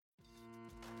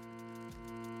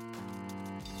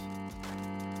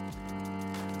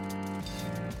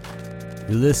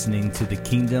You're listening to the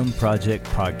Kingdom Project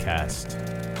Podcast.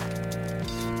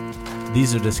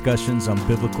 These are discussions on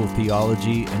biblical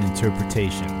theology and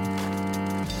interpretation.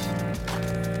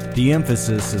 The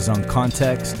emphasis is on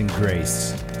context and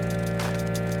grace.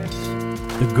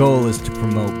 The goal is to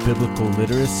promote biblical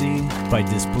literacy by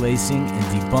displacing and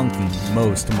debunking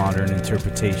most modern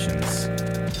interpretations.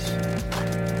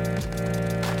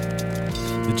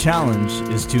 The challenge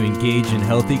is to engage in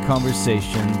healthy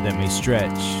conversation that may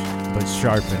stretch but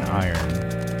sharpen iron.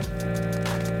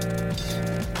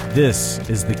 This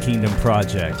is the Kingdom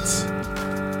Project,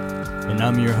 and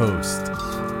I'm your host,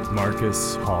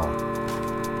 Marcus Hall.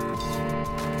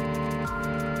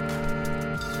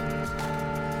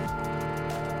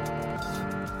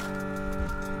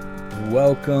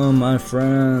 Welcome, my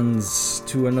friends,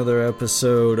 to another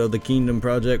episode of the Kingdom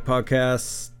Project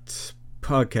Podcast.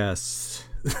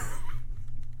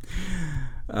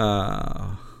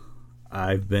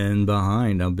 I've been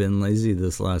behind. I've been lazy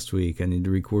this last week. I need to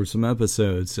record some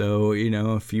episodes. So,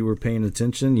 if you were paying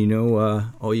attention,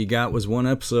 all you got was one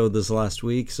episode this last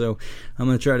week. So I'm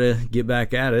going to try to get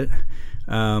back at it.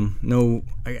 I don't know.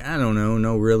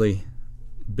 No really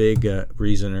big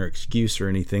reason or excuse or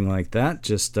anything like that.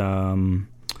 Just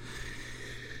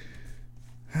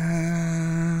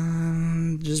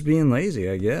being lazy,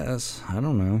 I guess. I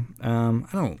don't know. I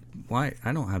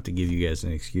don't have to give you guys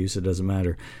an excuse. It doesn't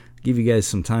matter. Give you guys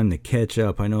some time to catch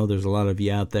up. I know there's a lot of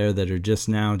you out there that are just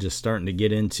starting to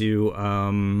get into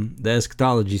the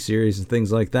eschatology series and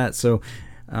things like that. So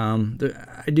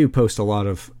I do post a lot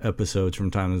of episodes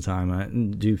from time to time. I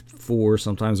do 4,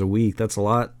 sometimes a week. That's a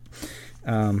lot.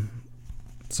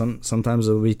 Sometimes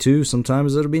it'll be 2,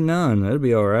 sometimes it'll be none. That'll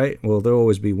be all right. Well, there'll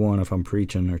always be 1 if I'm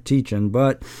preaching or teaching,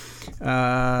 but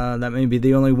that may be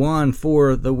the only one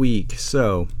for the week.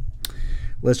 So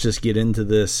let's just get into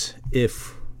this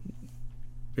if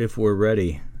we're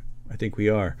ready. I think we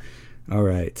are. All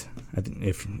right.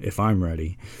 If I'm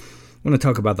ready. I'm going to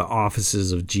talk about the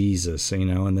offices of Jesus,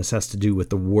 and this has to do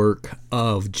with the work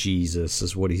of Jesus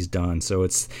is what he's done. So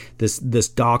it's this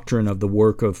doctrine of the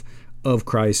work of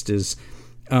Christ is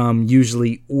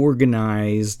usually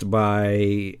organized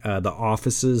by the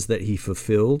offices that he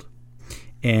fulfilled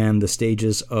and the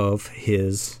stages of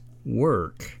his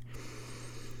work.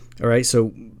 All right,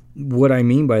 so what I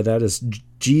mean by that is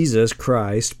Jesus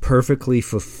Christ perfectly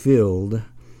fulfilled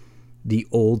the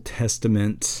Old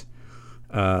Testament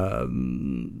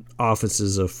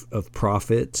offices of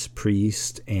prophet,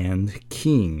 priest, and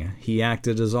king. He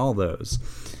acted as all those.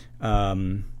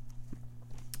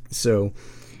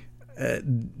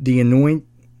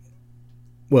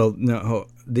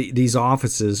 These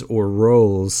offices or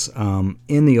roles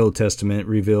in the Old Testament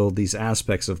reveal these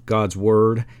aspects of God's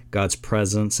Word, God's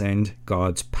presence, and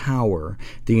God's power.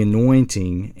 The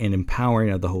anointing and empowering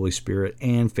of the Holy Spirit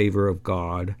and favor of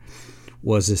God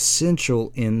was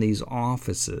essential in these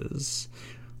offices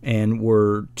and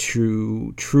were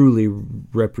to truly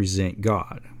represent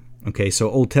God. Okay, so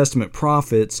Old Testament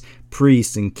prophets,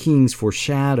 priests, and kings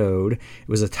foreshadowed, it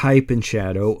was a type and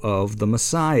shadow of the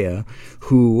Messiah,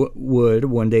 who would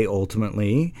one day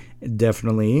ultimately,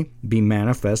 definitely be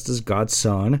manifest as God's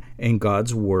Son and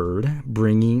God's Word,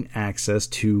 bringing access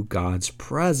to God's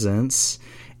presence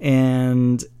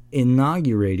and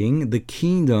inaugurating the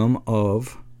kingdom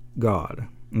of God.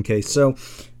 Okay, so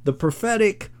the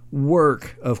prophetic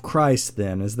work of Christ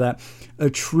then is that a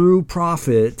true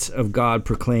prophet of God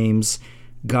proclaims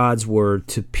God's word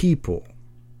to people.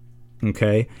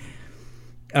 Okay,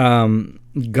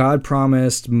 God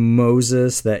promised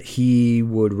Moses that he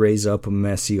would raise up a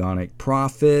messianic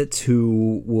prophet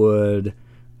who would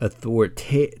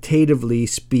authoritatively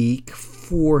speak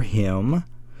for him.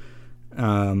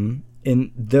 And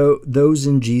those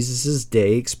in Jesus'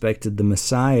 day expected the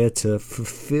Messiah to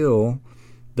fulfill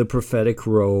the prophetic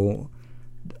role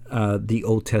the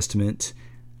Old Testament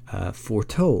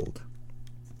foretold.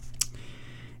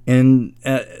 And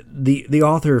the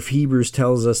author of Hebrews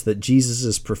tells us that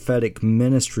Jesus' prophetic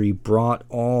ministry brought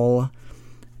all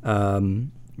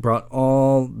that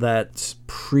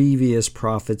previous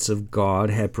prophets of God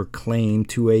had proclaimed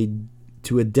to a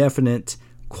definite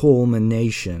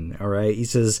culmination. All right, he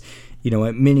says,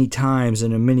 at many times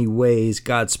and in many ways,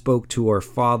 God spoke to our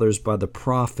fathers by the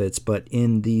prophets, but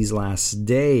in these last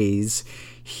days,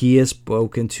 he has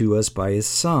spoken to us by his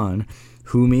Son,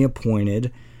 whom he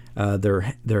appointed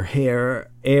their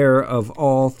heir of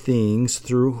all things,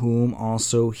 through whom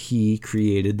also he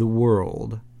created the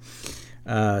world.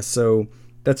 So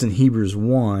that's in Hebrews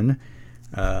 1.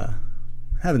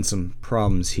 Having some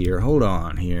problems here. Hold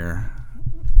on here.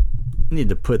 I need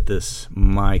to put this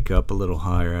mic up a little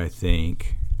higher, I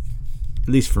think. At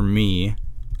least for me.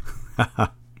 All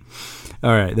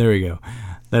right, there we go.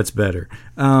 That's better.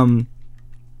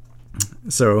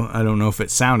 So I don't know if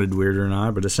it sounded weird or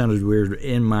not, but it sounded weird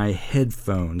in my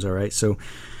headphones. All right, so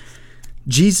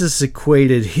Jesus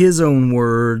equated his own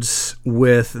words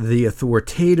with the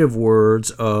authoritative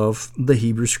words of the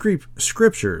Hebrew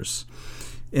Scriptures,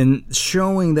 and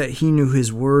showing that he knew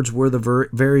his words were the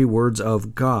very words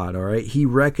of God. All right, he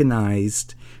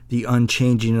recognized the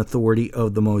unchanging authority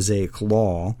of the Mosaic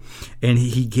law, and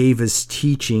he gave his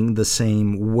teaching the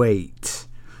same weight.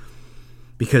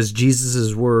 Because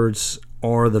Jesus' words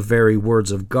are the very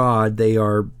words of God, they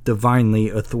are divinely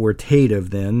authoritative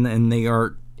then, and they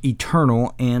are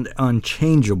eternal and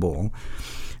unchangeable.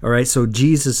 All right, so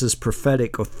Jesus'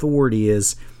 prophetic authority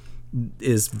is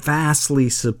vastly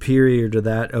superior to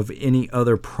that of any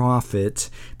other prophet,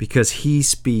 because he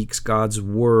speaks God's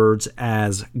words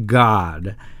as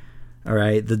God. All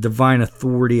right, the divine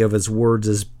authority of his words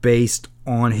is based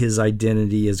on his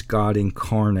identity as God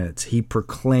incarnate. He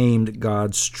proclaimed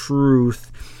God's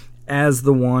truth as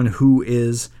the one who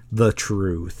is the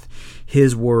truth.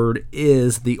 His word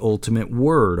is the ultimate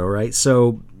word. All right,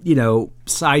 so,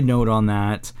 side note on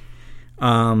that,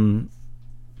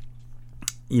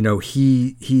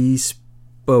 he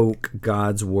spoke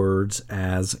God's words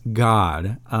as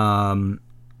God.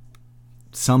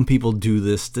 Some people do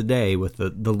this today with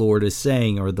the Lord is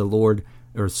saying, or the Lord,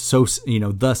 or so,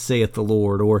 thus saith the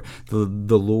Lord, or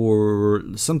the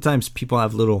Lord. Sometimes people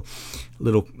have little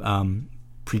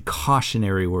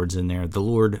precautionary words in there. The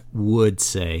Lord would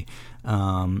say,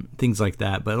 things like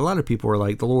that. But a lot of people are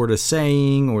like, the Lord is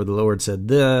saying, or the Lord said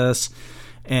this,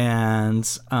 and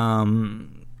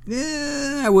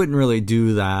I wouldn't really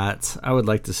do that. I would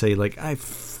like to say, like, I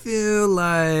feel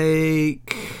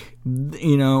like,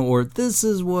 or this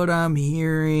is what I'm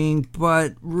hearing,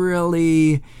 but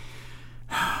really,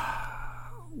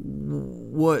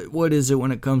 what is it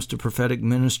when it comes to prophetic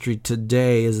ministry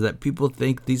today is that people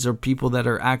think these are people that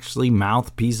are actually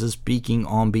mouthpieces speaking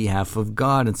on behalf of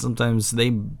God, and sometimes they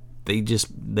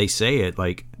say it,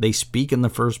 like, they speak in the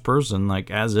first person, like,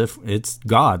 as if it's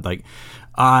God, like,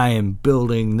 I am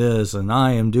building this, and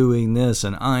I am doing this,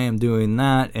 and I am doing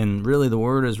that, and really the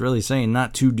word is really saying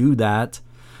not to do that,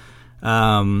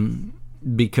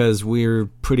 because we're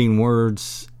putting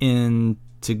words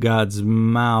into God's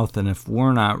mouth, and if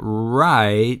we're not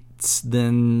right,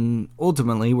 then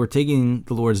ultimately we're taking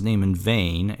the Lord's name in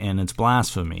vain, and it's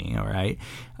blasphemy. All right,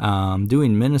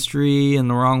 doing ministry in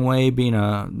the wrong way, being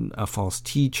a false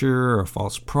teacher or a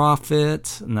false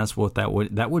prophet, and that's what that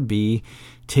would be,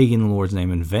 taking the Lord's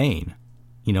name in vain.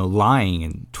 Lying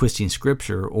and twisting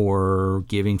Scripture, or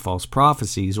giving false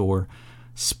prophecies, or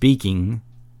speaking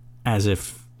as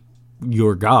if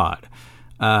you're God.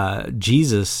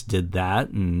 Jesus did that,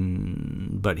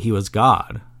 but he was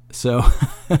God. So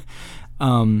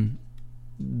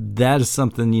that is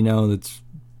something, that's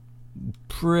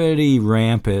pretty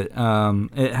rampant.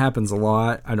 It happens a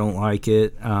lot. I don't like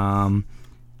it.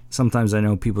 Sometimes I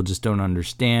know people just don't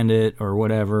understand it or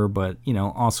whatever, but,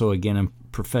 also, again, in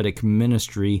prophetic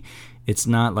ministry, it's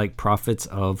not like prophets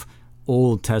of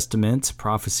Old Testament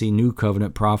prophecy, New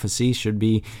Covenant prophecy should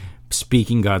be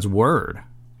speaking God's word.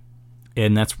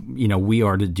 And that's, we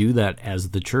are to do that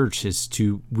as the church,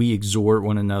 we exhort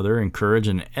one another, encourage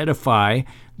and edify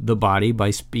the body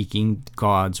by speaking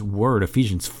God's word.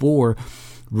 Ephesians 4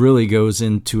 really goes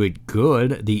into it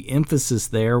good. The emphasis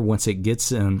there, once it gets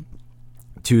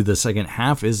to the second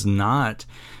half, is not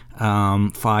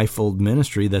fivefold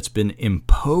ministry that's been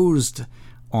imposed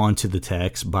onto the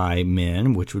text by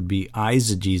men, which would be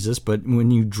eisegesis, but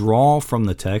when you draw from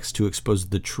the text to expose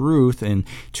the truth and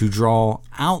to draw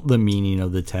out the meaning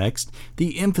of the text,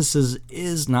 the emphasis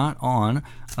is not on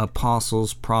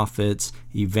apostles, prophets,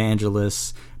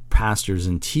 evangelists, pastors,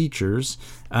 and teachers.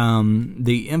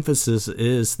 The emphasis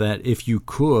is that if you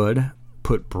could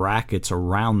put brackets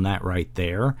around that right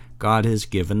there, God has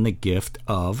given the gift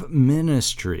of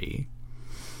ministry.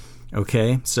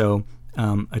 Okay, so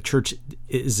a church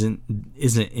isn't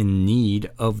in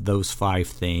need of those five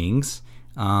things.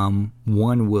 One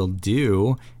will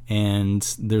do,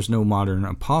 and there's no modern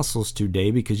apostles today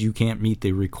because you can't meet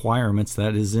the requirements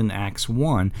that is in Acts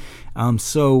 1.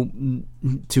 So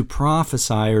to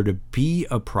prophesy or to be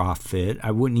a prophet,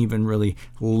 I wouldn't even really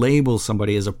label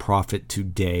somebody as a prophet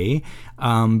today,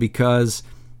 because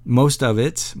most of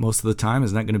the time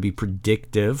is not going to be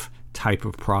predictive type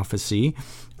of prophecy,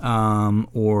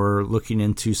 or looking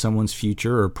into someone's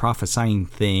future or prophesying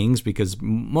things, because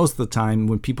most of the time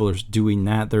when people are doing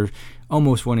that, they're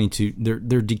almost wanting to,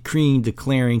 they're decreeing,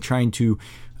 declaring, trying to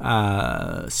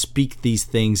speak these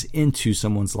things into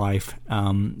someone's life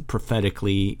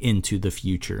prophetically into the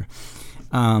future.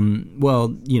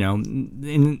 Well,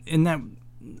 in that,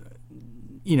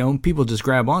 people just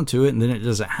grab onto it and then it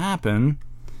doesn't happen.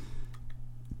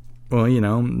 Well, they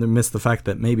miss the fact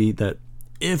that maybe that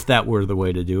if that were the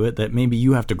way to do it, that maybe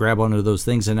you have to grab onto those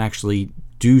things and actually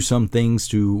do some things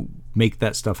to make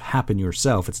that stuff happen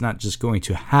yourself. It's not just going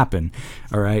to happen,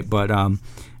 all right? But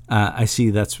I see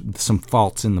that's some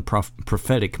faults in the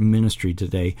prophetic ministry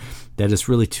today. That is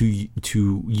really to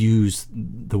use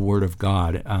the Word of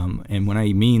God, and when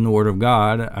I mean the Word of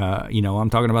God, I'm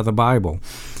talking about the Bible.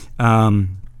 So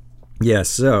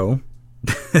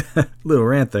little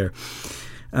rant there.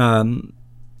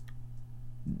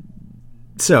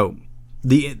 So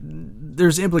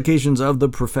there's implications of the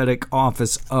prophetic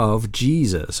office of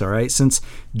Jesus, all right? Since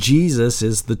Jesus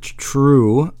is the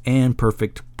true and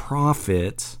perfect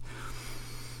prophet,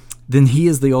 then he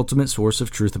is the ultimate source of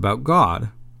truth about God.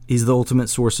 He's the ultimate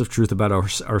source of truth about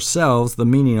ourselves, the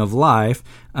meaning of life,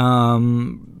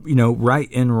 right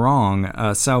and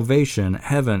wrong, salvation,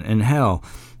 heaven and hell,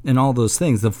 and all those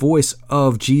things. The voice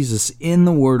of Jesus in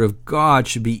the Word of God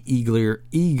should be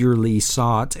eagerly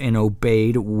sought and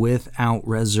obeyed without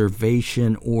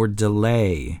reservation or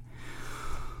delay.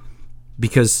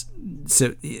 Because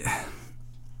here's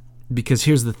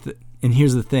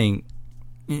the thing.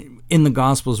 In the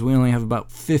Gospels, we only have about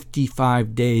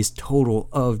 55 days total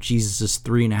of Jesus'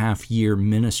 3.5-year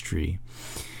ministry.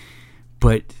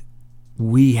 But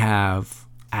we have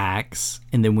Acts,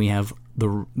 and then we have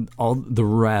all the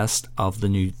rest of the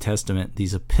New Testament,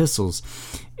 these epistles.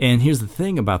 And here's the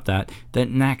thing about that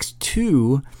in Acts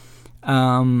 2,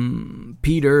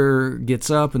 Peter gets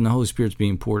up and the Holy Spirit's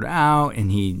being poured out, and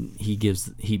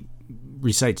he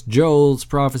recites Joel's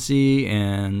prophecy,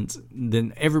 and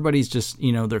then everybody's just,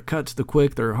 they're cut to the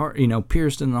quick, their heart,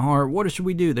 pierced in the heart. What should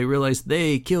we do? They realize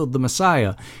they killed the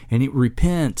Messiah, and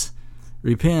repent,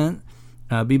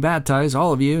 be baptized,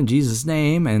 all of you, in Jesus'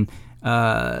 name, and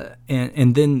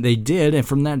then they did, and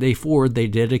from that day forward, they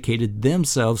dedicated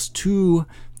themselves to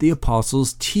the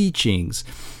apostles' teachings.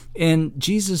 And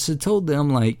Jesus had told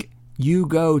them, you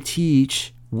go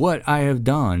teach what I have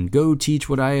done. Go teach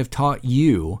what I have taught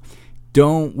you.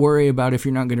 Don't worry about if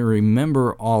you're not going to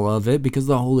remember all of it, because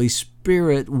the Holy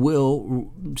Spirit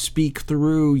will speak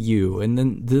through you. And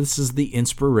then this is the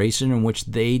inspiration in which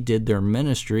they did their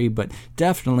ministry, but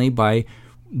definitely by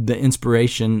the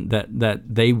inspiration that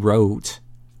they wrote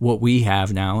what we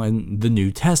have now in the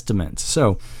New Testament.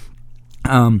 So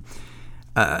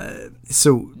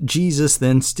Jesus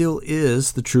then still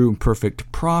is the true and perfect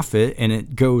prophet, and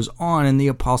it goes on, and the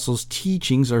apostles'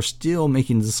 teachings are still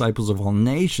making disciples of all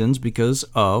nations because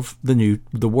of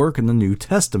the work in the New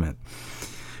Testament.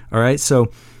 All right,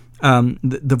 so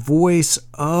the voice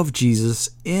of Jesus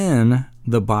in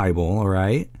the Bible, all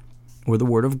right, or the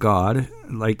Word of God,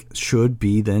 should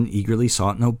be then eagerly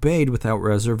sought and obeyed without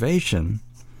reservation.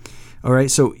 All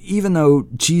right, so even though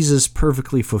Jesus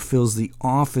perfectly fulfills the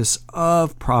office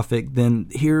of prophet, then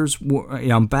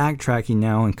I'm backtracking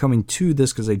now and coming to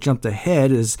this because I jumped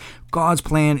ahead, is God's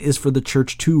plan is for the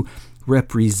church to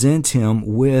represent him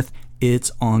with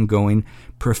its ongoing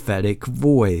prophetic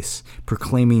voice,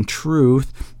 proclaiming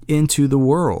truth into the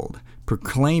world,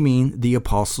 proclaiming the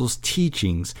apostles'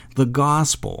 teachings, the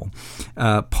gospel.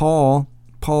 Paul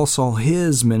saw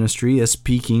his ministry as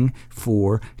speaking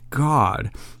for God.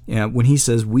 When he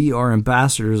says we are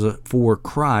ambassadors for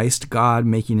Christ, God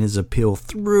making his appeal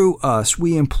through us,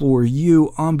 we implore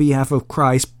you on behalf of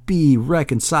Christ, be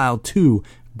reconciled to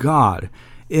God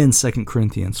in 2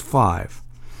 Corinthians 5.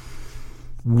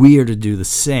 We are to do the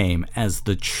same as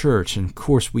the church. And of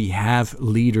course, we have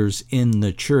leaders in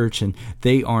the church, and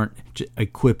they aren't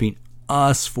equipping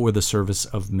us for the service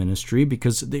of ministry,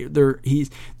 because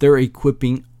they're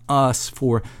equipping us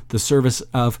for the service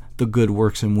of the good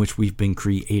works in which we've been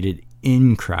created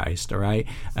in Christ. All right,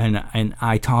 and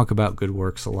I talk about good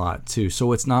works a lot too.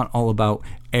 So it's not all about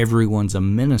everyone's a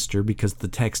minister, because the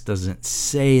text doesn't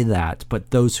say that.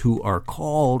 But those who are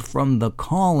called from the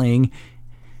calling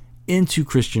into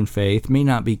Christian faith may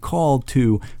not be called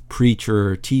to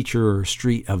preacher or teacher or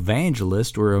street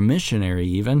evangelist or a missionary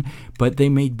even, but they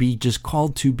may be just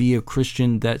called to be a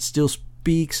Christian that still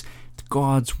speaks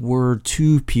God's word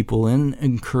to people in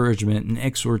encouragement and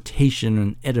exhortation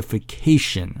and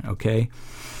edification. Okay?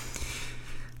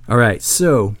 All right,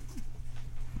 so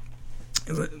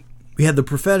we have the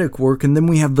prophetic work, and then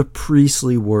we have the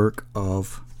priestly work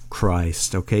of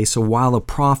Christ. Okay, so while a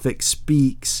prophet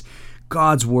speaks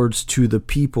God's words to the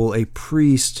people, a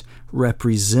priest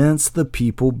represents the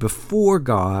people before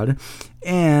God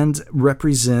and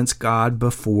represents God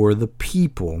before the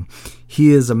people.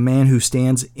 He is a man who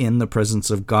stands in the presence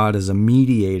of God as a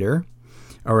mediator.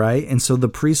 All right. And so the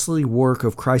priestly work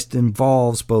of Christ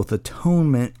involves both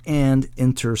atonement and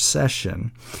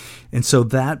intercession. And so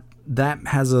that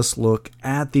has us look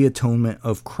at the atonement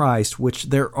of Christ, which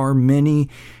there are many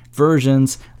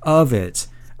versions of it.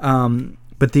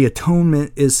 But the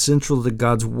atonement is central to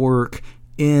God's work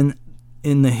in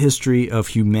the history of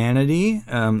humanity.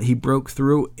 He broke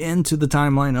through into the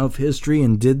timeline of history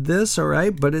and did this, all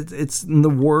right? But it's in the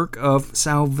work of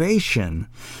salvation.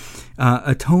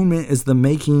 Atonement is the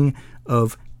making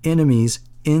of enemies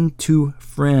into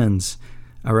friends,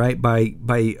 all right,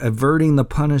 by averting the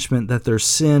punishment that their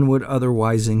sin would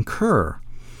otherwise incur.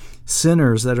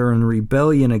 Sinners that are in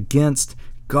rebellion against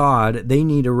God, they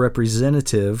need a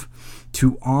representative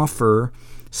to offer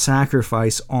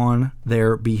sacrifice on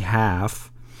their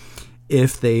behalf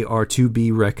if they are to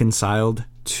be reconciled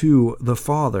to the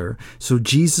Father. So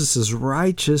Jesus'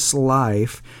 righteous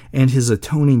life and his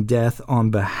atoning death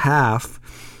on behalf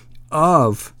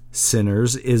of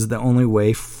sinners is the only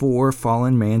way for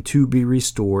fallen man to be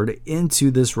restored into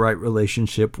this right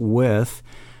relationship with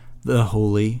the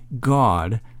holy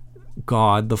God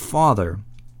the Father.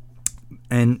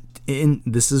 And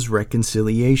this is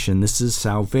reconciliation. This is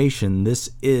salvation. This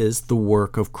is the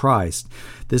work of Christ.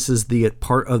 This is the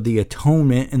part of the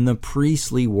atonement and the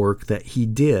priestly work that he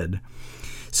did.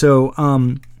 So,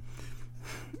 and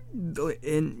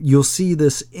you'll see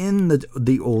this in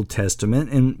the Old Testament,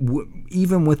 and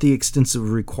even with the extensive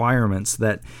requirements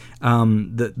that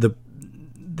that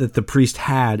the priest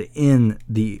had in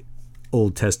the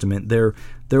Old Testament. There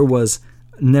was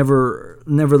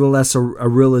nevertheless a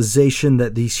realization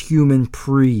that these human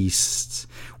priests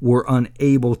were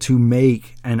unable to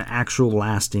make an actual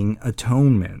lasting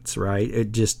atonement, right?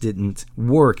 It just didn't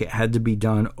work. It had to be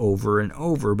done over and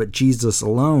over. But Jesus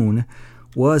alone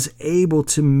was able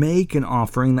to make an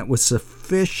offering that was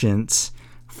sufficient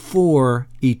for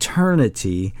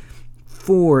eternity,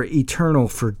 for eternal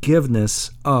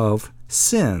forgiveness of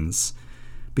sins.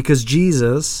 Because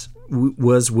Jesus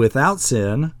was without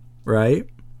sin, right?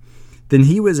 Then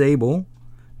he was able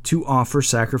to offer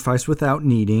sacrifice without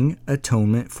needing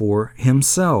atonement for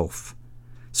himself.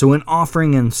 So in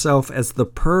offering himself as the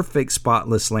perfect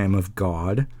spotless Lamb of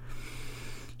God,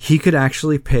 he could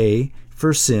actually pay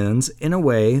for sins in a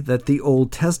way that the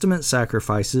Old Testament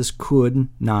sacrifices could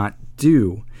not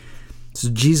do. So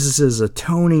Jesus'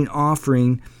 atoning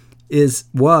offering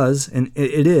was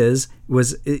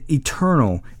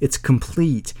eternal. It's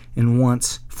complete and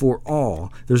once for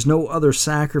all. There's no other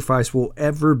sacrifice will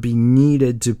ever be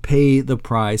needed to pay the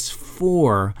price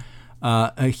for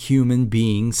a human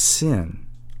being's sin.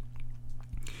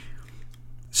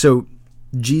 So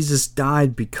Jesus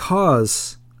died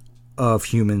because of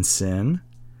human sin,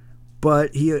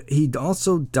 but he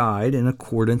also died in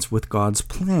accordance with God's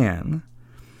plan.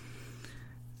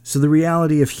 So the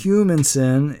reality of human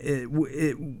sin,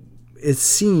 it's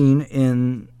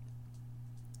seen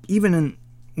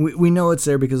we know it's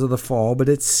there because of the fall, but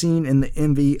it's seen in the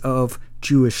envy of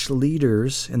Jewish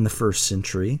leaders in the first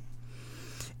century.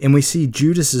 And we see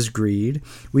Judas's greed.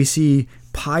 We see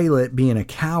Pilate being a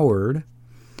coward.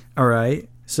 All right.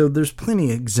 So there's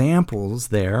plenty of examples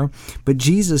there, but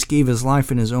Jesus gave his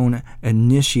life in his own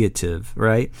initiative,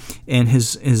 right? And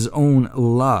his own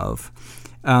love.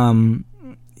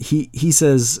 He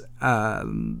says,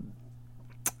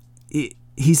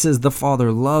 he says, the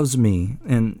Father loves me,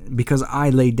 and because I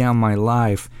laid down my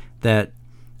life that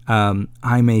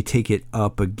I may take it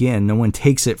up again. No one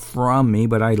takes it from me,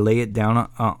 but I lay it down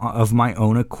of my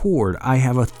own accord. I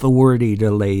have authority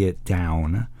to lay it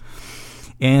down,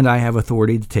 and I have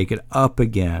authority to take it up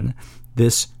again.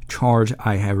 This charge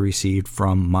I have received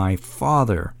from my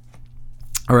Father.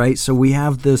 All right, so we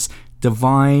have this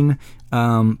divine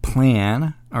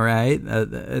plan, all right,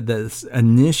 this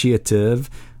initiative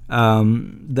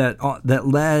that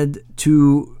led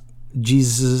to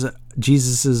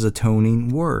Jesus's atoning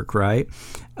work, right?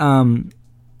 And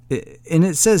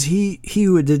it says he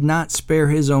who did not spare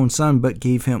his own son but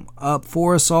gave him up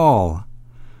for us all,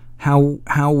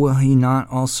 how will he not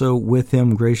also with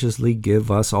him graciously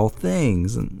give us all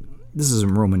things? And this is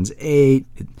in Romans 8,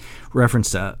 it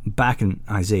referenced back in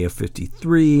Isaiah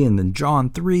 53, and then John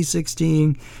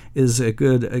 3:16 is a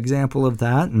good example of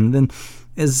that. And then,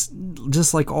 is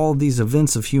just like all these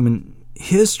events of human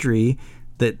history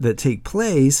that take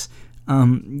place,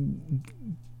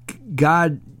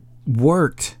 God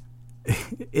worked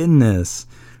in this,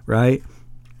 right?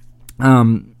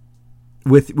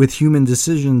 With human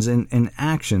decisions and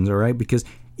actions, all right? Because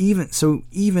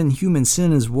even human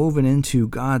sin is woven into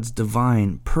God's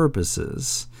divine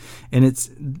purposes. And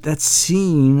that's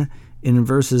seen in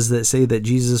verses that say that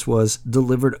Jesus was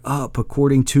delivered up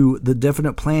according to the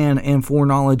definite plan and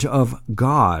foreknowledge of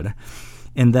God,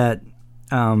 and that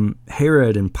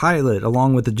Herod and Pilate,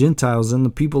 along with the Gentiles and the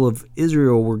people of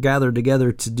Israel, were gathered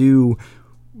together to do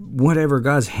whatever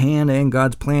God's hand and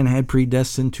God's plan had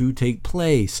predestined to take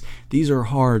place. These are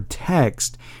hard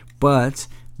texts, but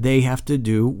they have to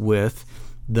do with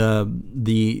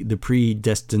the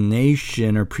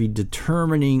predestination or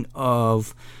predetermining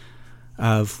of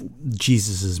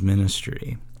Jesus's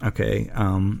ministry. Okay,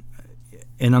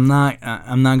 and I'm not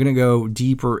going to go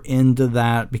deeper into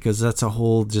that because that's a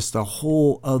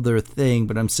whole other thing.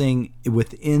 But I'm saying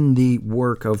within the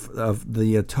work of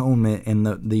the atonement and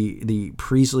the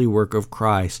priestly work of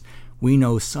Christ, we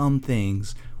know some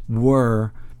things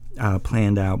were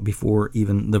planned out before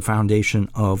even the foundation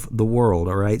of the world.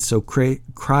 All right, so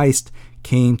Christ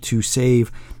came to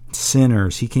save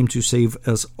sinners. He came to save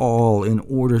us all in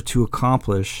order to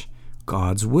accomplish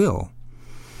God's will.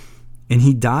 And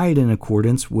he died in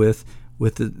accordance with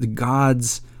the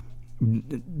God's,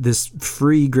 this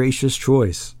free, gracious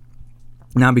choice.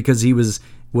 Not because he was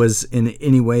in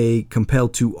any way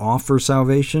compelled to offer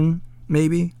salvation,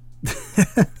 maybe.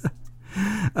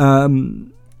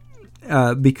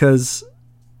 Because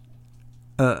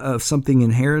of something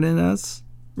inherent in us,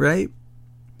 right?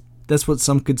 That's what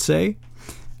some could say.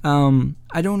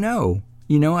 I don't know.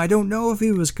 I don't know if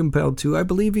he was compelled to. I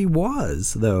believe he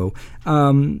was, though,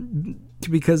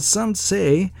 because some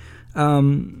say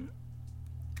that,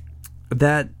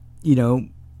 he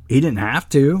didn't have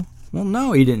to. Well,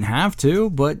 no, he didn't have to,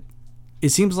 but it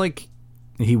seems like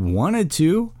he wanted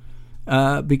to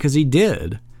because he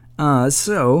did.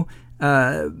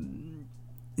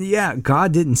 Yeah,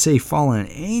 God didn't say fallen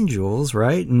angels,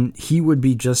 right? And he would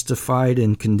be justified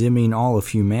in condemning all of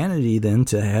humanity then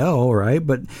to hell, right?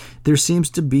 But there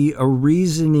seems to be a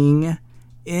reasoning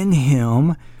in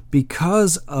him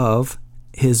because of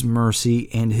his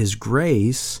mercy and his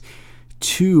grace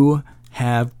to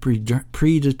have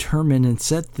predetermined and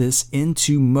set this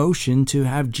into motion to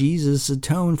have Jesus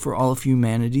atone for all of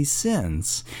humanity's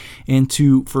sins, and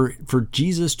for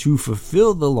Jesus to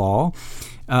fulfill the law,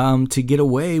 to get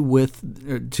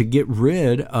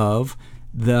rid of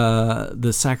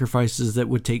the sacrifices that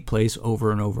would take place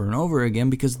over and over and over again,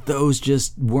 because those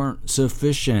just weren't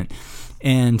sufficient.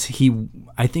 And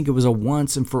I think it was a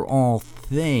once and for all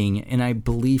thing, and I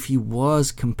believe he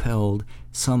was compelled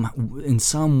in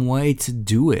some way to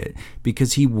do it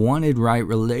because he wanted right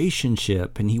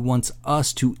relationship, and he wants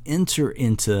us to enter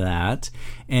into that,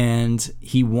 and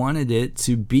he wanted it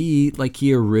to be like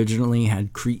he originally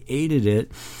had created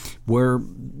it, where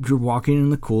you're walking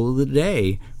in the cool of the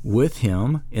day with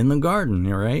him in the garden,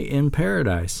 right, in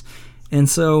paradise. And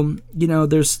so,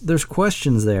 there's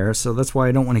questions there, so that's why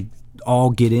I don't want to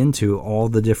all get into all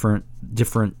the different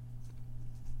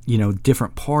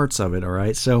parts of it. All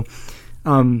right. So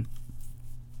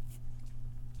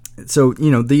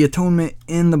the atonement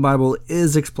in the Bible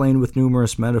is explained with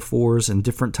numerous metaphors and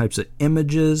different types of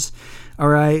images. All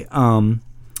right.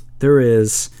 There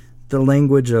is the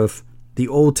language of the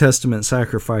Old Testament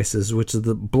sacrifices, which is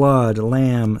the blood,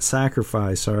 lamb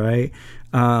sacrifice. All right.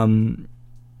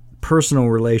 Personal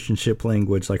relationship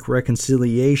language like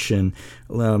reconciliation,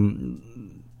 the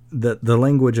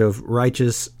language of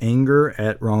righteous anger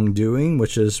at wrongdoing,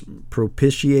 which is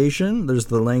propitiation. There's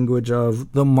the language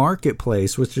of the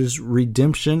marketplace, which is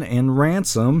redemption and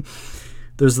ransom.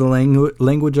 There's the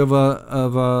language of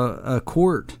a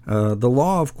court, the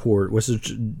law of court,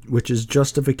 which is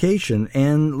justification,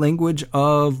 and language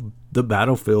of the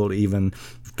battlefield, even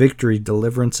victory,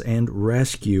 deliverance, and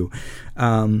rescue.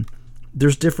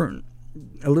 There's a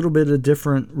little bit of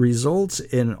different results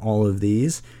in all of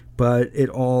these, but it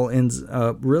all ends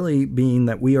up really being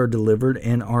that we are delivered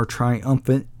and are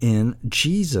triumphant in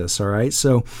Jesus. All right.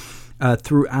 So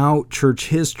throughout church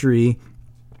history,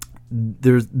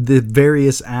 there's the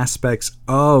various aspects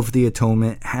of the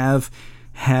atonement have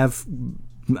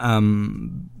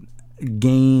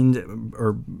gained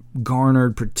or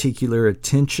garnered particular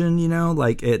attention.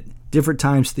 Like at different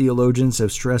times, theologians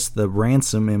have stressed the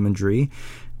ransom imagery,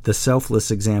 the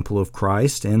selfless example of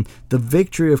Christ, and the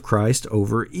victory of Christ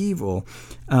over evil.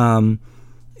 And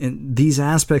these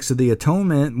aspects of the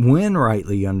atonement, when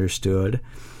rightly understood,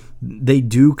 they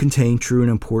do contain true and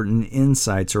important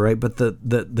insights, all right? But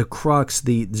the crux,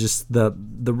 the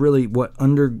really what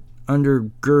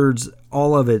undergirds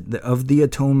all of it, of the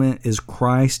atonement, is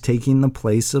Christ taking the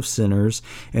place of sinners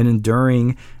and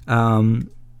enduring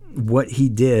what he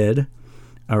did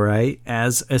all right,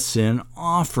 as a sin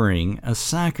offering, a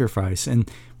sacrifice. And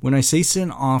when I say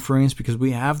sin offering, it's because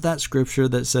we have that scripture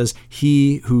that says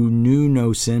he who knew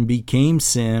no sin became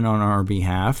sin on our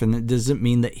behalf. And it doesn't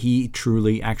mean that he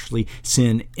truly, actually,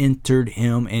 sin entered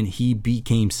him and he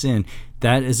became sin.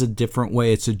 That is a different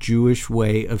way. It's a Jewish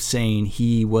way of saying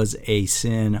he was a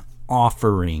sin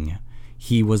offering.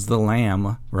 He was the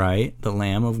lamb, right? The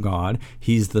Lamb of God.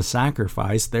 He's the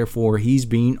sacrifice. Therefore, he's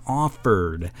being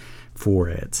offered for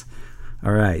it.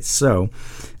 All right. So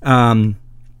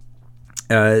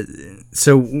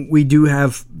we do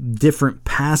have different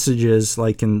passages,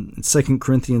 like in 2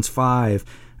 Corinthians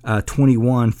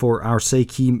 5:21. For our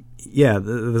sake,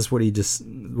 that's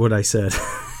what I said,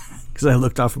 because I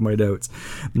looked off of my notes.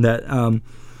 That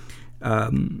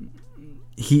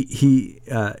he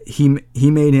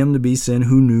made him to be sin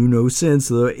who knew no sin,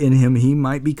 so that in him we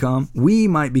might become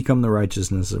the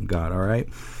righteousness of God. All right.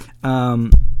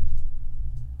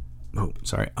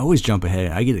 Sorry. I always jump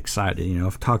ahead. I get excited,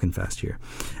 I'm talking fast here.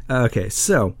 Okay,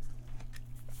 so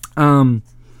the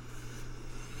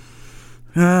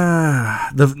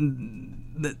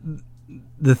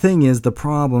thing is,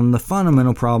 the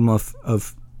fundamental problem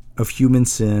of human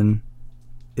sin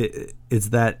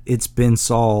is that it's been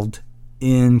solved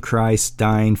in Christ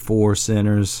dying for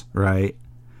sinners, right?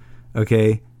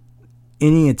 Okay.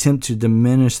 Any attempt to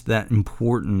diminish that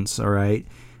importance, all right,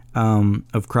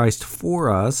 of Christ for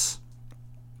us,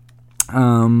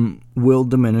 will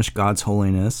diminish God's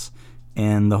holiness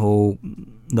and the whole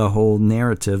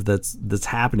narrative that's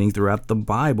happening throughout the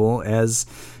Bible, and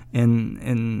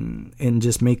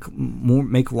just make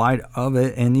light of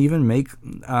it, and even make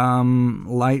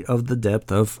light of the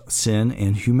depth of sin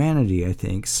and humanity, I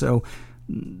think. So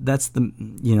that's the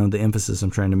emphasis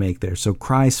I'm trying to make there. So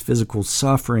Christ's physical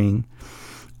suffering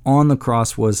on the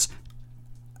cross was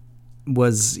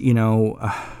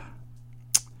the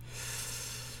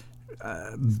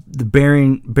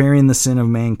bearing the sin of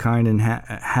mankind, and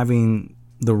having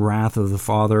the wrath of the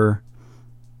Father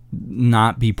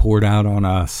not be poured out on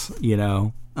us.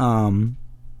 Now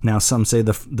some say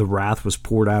the wrath was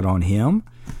poured out on him,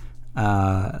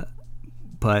 but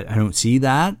I don't see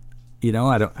that.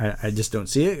 I just don't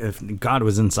see it. If God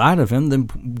was inside of him, then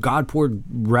God poured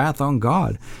wrath on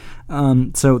God.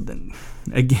 So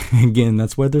again,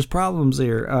 that's why there's problems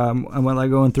here when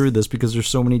I'm going through this, because there's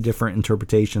so many different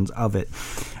interpretations of it.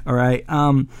 All right.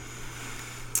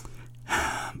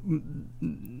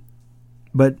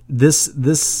 But this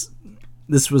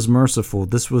was merciful.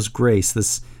 This was grace.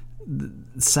 This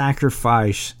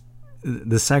sacrifice.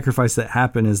 The sacrifice that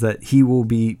happened is that he will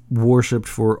be worshipped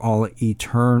for all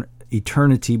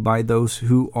eternity by those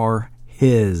who are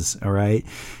his. All right.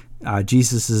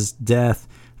 Jesus' death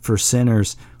for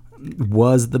sinners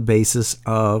was the basis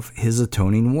of his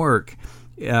atoning work,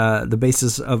 the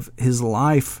basis of his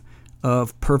life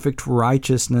of perfect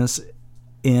righteousness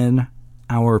in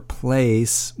our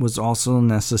place was also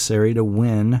necessary to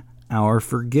win our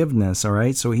forgiveness. All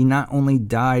right. So he not only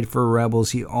died for rebels,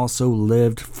 he also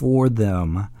lived for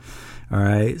them. All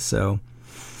right. So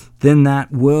then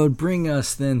that would bring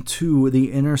us then to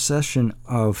the intercession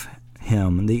of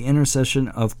him, the intercession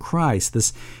of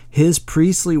Christ. His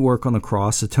priestly work on the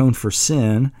cross atoned for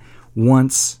sin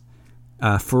once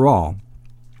for all.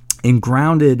 And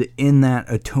grounded in that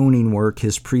atoning work,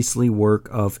 his priestly work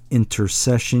of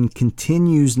intercession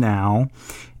continues now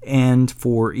and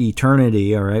for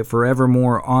eternity, all right,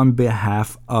 forevermore, on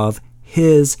behalf of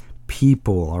his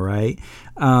people, all right.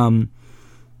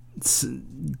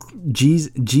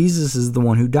 Jesus is the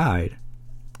one who died.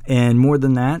 And more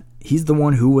than that, he's the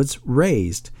one who was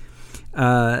raised.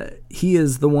 He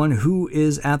is the one who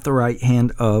is at the right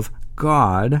hand of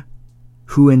God,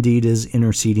 who indeed is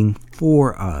interceding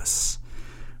for us.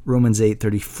 Romans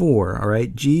 8:34. All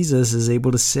right, Jesus is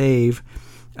able to save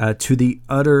to the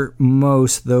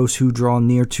uttermost those who draw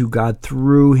near to God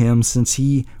through him, since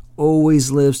he always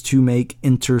lives to make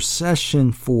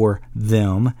intercession for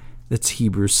them. That's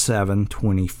Hebrews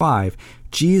 7:25.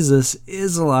 Jesus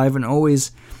is alive and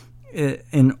always at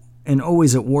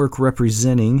work,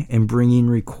 representing and bringing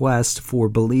requests for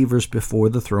believers before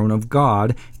the throne of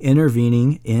God,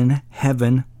 intervening in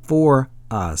heaven for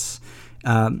us.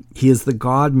 He is the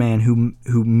God-man who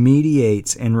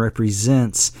mediates and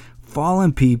represents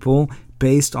fallen people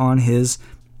based on his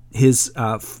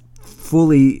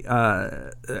fully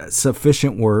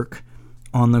sufficient work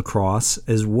on the cross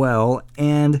as well,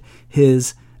 and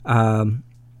his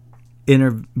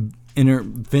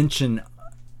intervention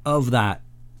of that,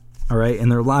 all right, in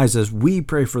their lives as we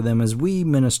pray for them, as we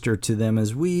minister to them,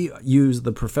 as we use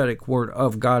the prophetic word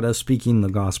of God, as speaking the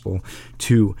gospel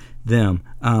to them.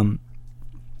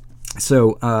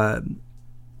 So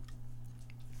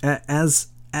as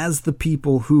the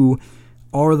people who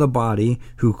are the body,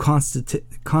 who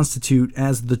constitute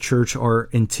as the church, are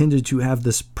intended to have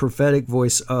this prophetic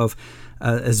voice of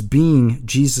as being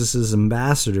Jesus's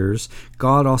ambassadors,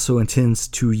 God also intends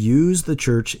to use the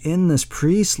church in this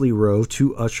priestly role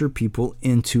to usher people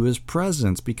into his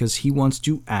presence, because he wants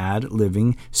to add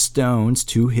living stones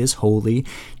to his holy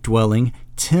dwelling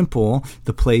temple,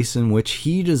 the place in which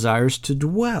he desires to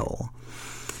dwell.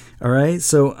 All right,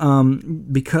 so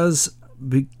because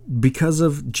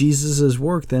of Jesus'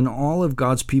 work, then all of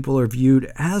God's people are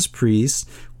viewed as priests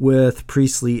with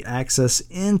priestly access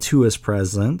into his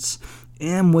presence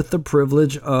and with the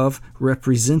privilege of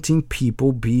representing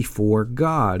people before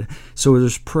God. So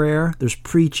there's prayer, there's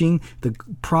preaching, the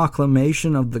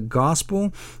proclamation of the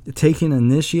gospel, taking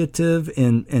initiative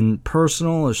in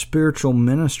personal or spiritual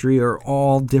ministry are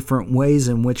all different ways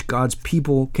in which God's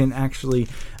people can actually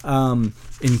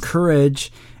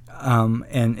encourage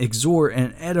and exhort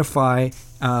and edify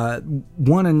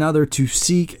one another to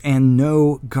seek and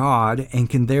know God, and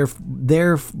can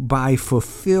thereby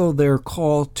fulfill their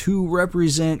call to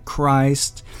represent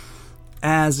Christ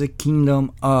as a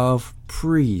kingdom of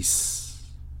priests.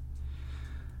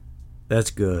 That's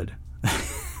good.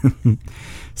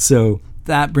 So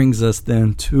that brings us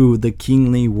then to the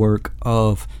kingly work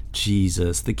of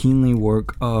Jesus, the kingly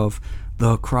work of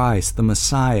the Christ, the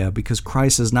Messiah, because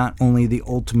Christ is not only the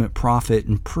ultimate prophet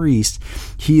and priest,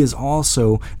 he is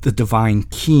also the divine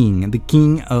king, the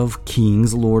King of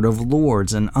kings, Lord of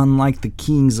lords. And unlike the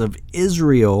kings of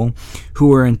Israel,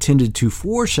 who are intended to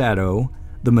foreshadow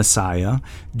the Messiah,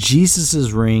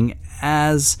 Jesus' reign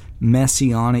as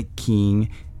messianic king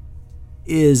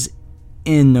is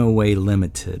in no way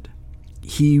limited.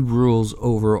 He rules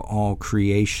over all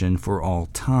creation for all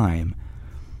time.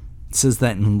 It says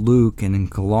that in Luke and in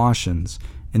Colossians,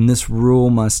 and this rule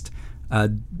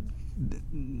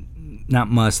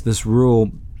this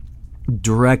rule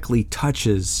directly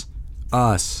touches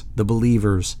us, the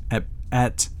believers,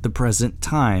 at the present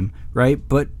time, right?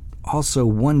 But also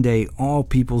one day all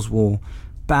peoples will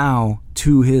bow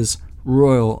to his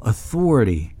royal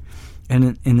authority.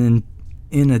 And in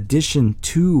addition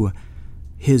to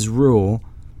his rule,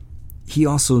 he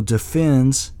also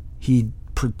defends, he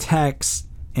protects,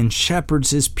 and shepherds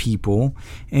his people,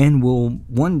 and will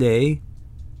one day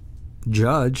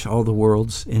judge all the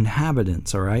world's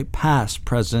inhabitants, all right? Past,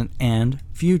 present, and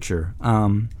future.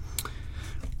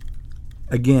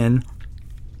 Again,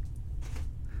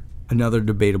 another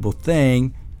debatable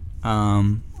thing,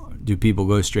 do people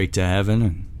go straight to heaven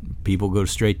and people go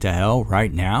straight to hell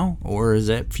right now, or is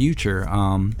that future?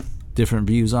 Different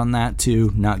views on that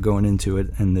too, not going into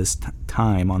it in this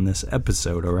time on this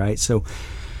episode, all right? So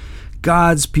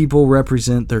God's people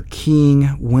represent their king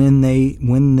when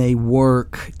they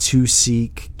work to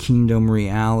seek kingdom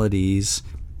realities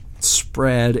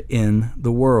spread in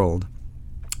the world.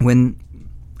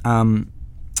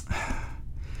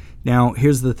 Now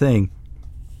here's the thing.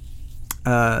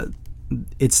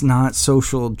 It's not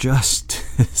social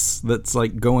justice that's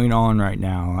like going on right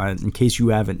now. In case you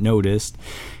haven't noticed,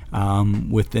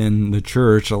 within the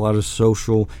church, a lot of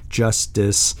social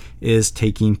justice is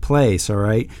taking place. All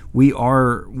right, we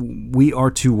are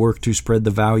to work to spread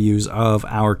the values of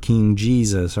our King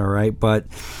Jesus. All right, but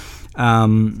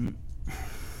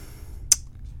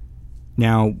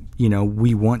now,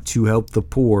 we want to help the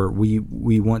poor. We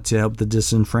want to help the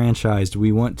disenfranchised.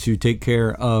 We want to take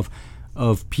care of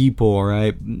people, all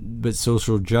right? But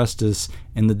social justice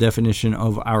and the definition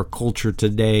of our culture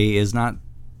today is not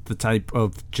the type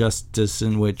of justice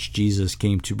in which Jesus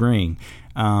came to bring.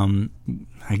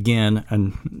 Again,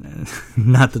 and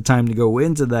not the time to go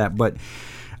into that, but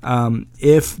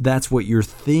if that's what you're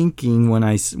thinking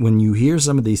when you hear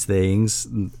some of these things,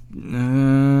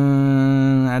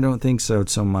 I don't think so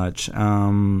much.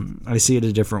 I see it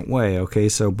a different way. Okay,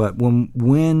 so but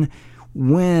when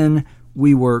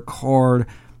we work hard,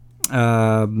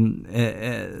 I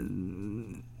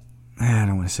don't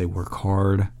want to say work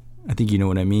hard. I think you know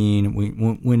what I mean.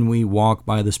 When we walk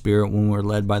by the Spirit, when we're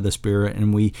led by the Spirit,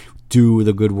 and we do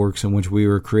the good works in which we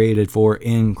were created for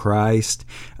in Christ,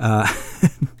 then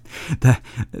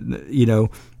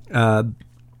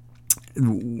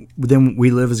we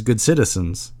live as good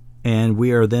citizens, and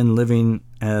we are then living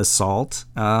as salt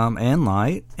and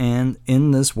light, and in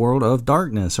this world of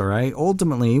darkness. All right.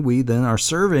 Ultimately, we then are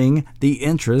serving the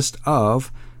interest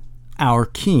of our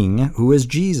King, who is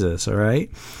Jesus. All right.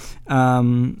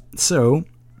 That's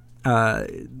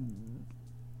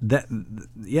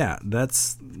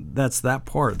that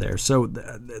part there. So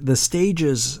the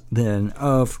stages then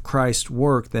of Christ's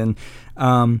work then,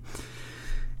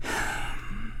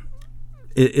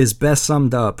 is best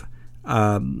summed up.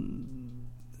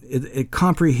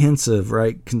 Comprehensive,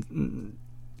 right,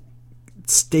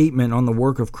 statement on the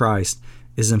work of Christ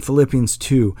is in Philippians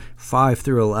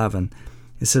 2:5-11.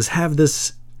 It says, have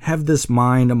this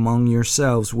mind among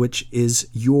yourselves, which is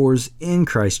yours in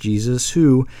Christ Jesus,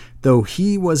 who, though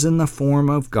he was in the form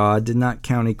of God, did not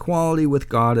count equality with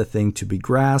God a thing to be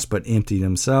grasped, but emptied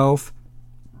himself.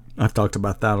 I've talked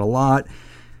about that a lot.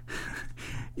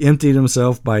 Emptied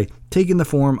himself by taking the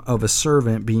form of a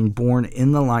servant, being born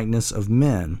in the likeness of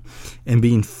men. And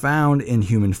being found in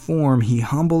human form, he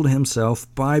humbled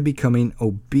himself by becoming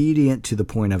obedient to the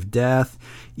point of death,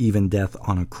 even death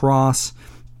on a cross.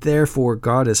 Therefore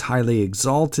God has highly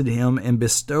exalted him and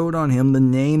bestowed on him the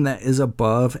name that is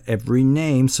above every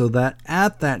name, so that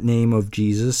at that name of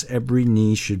Jesus every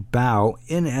knee should bow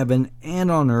in heaven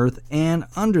and on earth and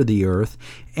under the earth,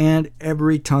 and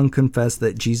every tongue confess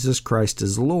that Jesus Christ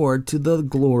is Lord, to the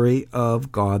glory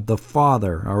of God the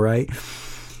Father.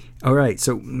 All right,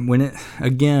 so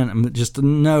again, just a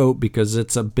note, because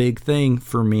it's a big thing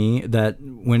for me, that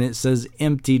when it says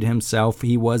emptied himself,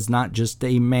 he was not just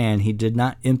a man. He did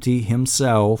not empty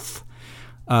himself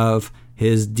of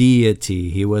his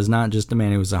deity. He was not just a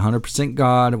man. He was 100%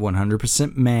 God,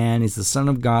 100% man. He's the Son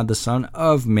of God, the Son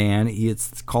of man.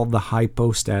 It's called the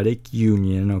hypostatic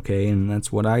union, okay? And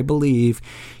that's what I believe.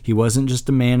 He wasn't just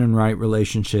a man in right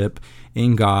relationship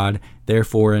in God,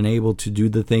 therefore enabled to do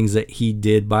the things that he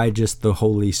did by just the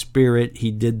Holy Spirit.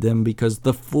 He did them because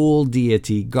the full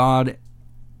deity, God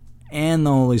and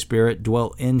the Holy Spirit,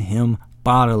 dwelt in him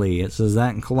bodily. It says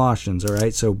that in Colossians, all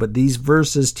right? So, but these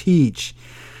verses teach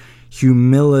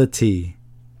humility,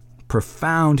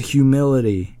 profound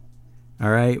humility,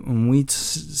 all right? When we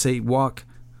say walk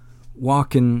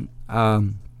in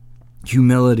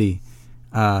humility,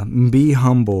 be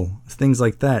humble, things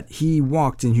like that. He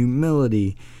walked in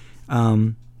humility,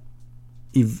 and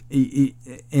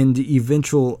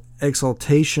eventual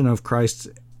exaltation of Christ.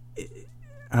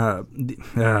 I'm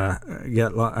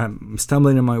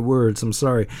stumbling in my words. I'm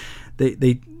sorry.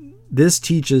 This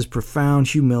teaches profound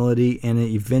humility and an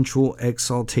eventual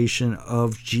exaltation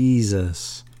of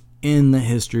Jesus in the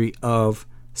history of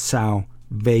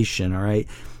salvation. All right,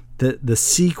 the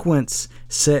sequence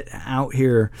set out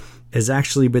here has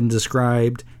actually been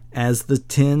described as the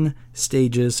 10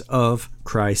 stages of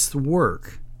Christ's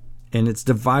work. And it's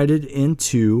divided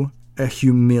into a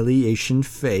humiliation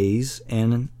phase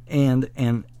and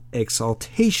an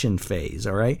exaltation phase,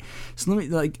 all right? So let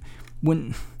me,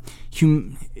 when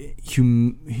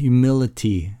humility,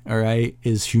 all right,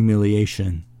 is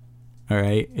humiliation. All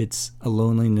right, it's a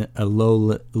lowliness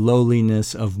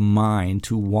of mind,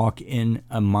 to walk in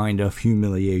a mind of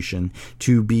humiliation,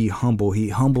 to be humble. He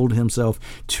humbled himself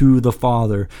to the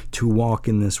Father to walk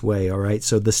in this way. All right,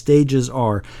 so the stages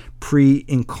are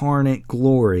pre-incarnate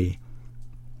glory,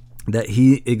 that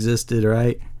he existed,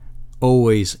 right,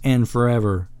 always and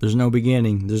forever. There's no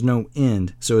beginning, there's no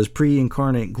end. So his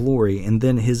pre-incarnate glory, and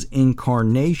then his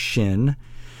incarnation,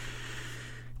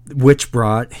 which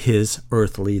brought his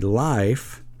earthly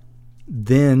life,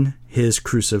 then his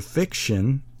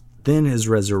crucifixion, then his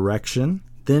resurrection,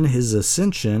 then his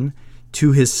ascension,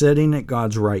 to his setting at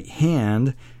God's right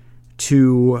hand,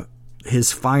 to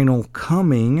his final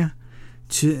coming,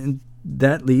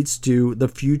 that leads to the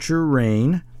future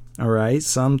reign. All right,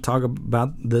 some talk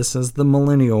about this as the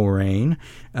millennial reign,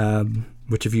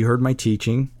 which, if you heard my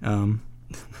teaching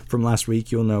from last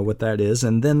week, you'll know what that is.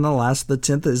 And then the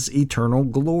 10th is eternal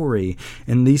glory.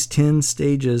 And these 10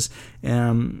 stages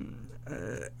and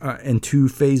 2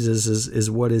 phases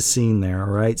is what is seen there.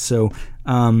 All right, so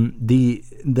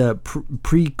the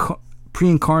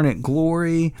pre-incarnate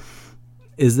glory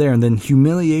is there, and then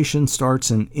humiliation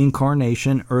starts in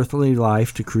incarnation, earthly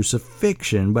life, to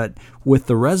crucifixion. But with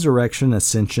the resurrection,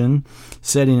 ascension,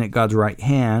 setting at God's right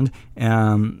hand,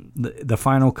 the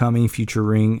final coming, future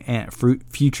reign,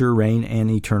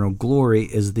 and eternal glory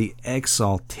is the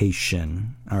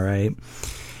exaltation. All right.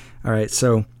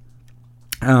 So,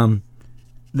 to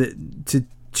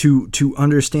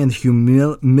understand the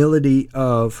humility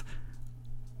of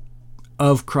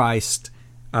Christ,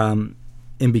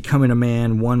 in becoming a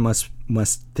man, one must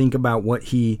think about what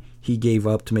he gave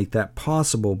up to make that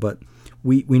possible. But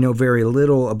we know very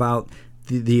little about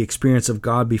the experience of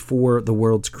God before the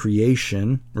world's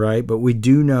creation, right? But we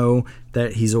do know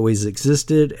that he's always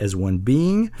existed as one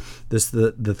being.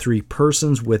 The 3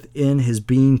 persons within his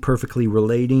being, perfectly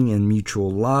relating in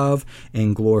mutual love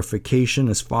and glorification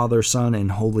as Father, Son,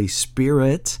 and Holy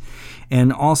Spirit.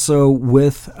 And also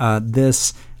with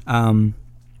this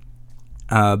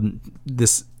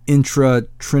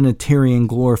intra-Trinitarian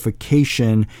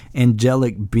glorification,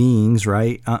 angelic beings,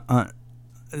 right,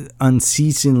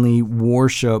 unceasingly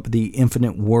worship the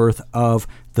infinite worth of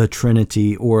the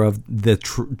Trinity or of the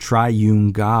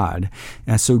triune God.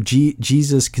 And so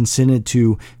Jesus consented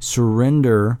to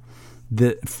surrender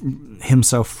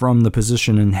himself from the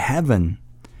position in heaven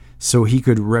so he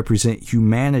could represent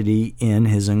humanity in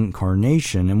his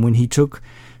incarnation. And when he took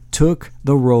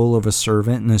the role of a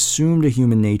servant and assumed a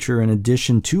human nature in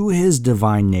addition to his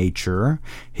divine nature,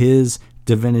 his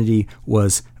divinity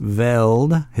was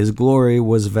veiled, his glory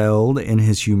was veiled in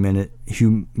his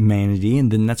humanity,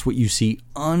 and then that's what you see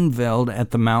unveiled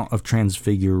at the Mount of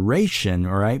Transfiguration,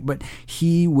 all right? But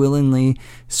he willingly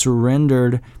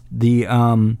surrendered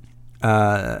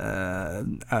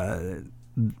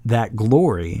that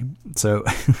glory. So,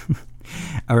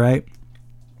 all right.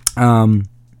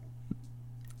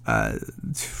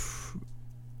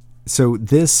 So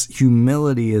this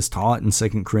humility is taught in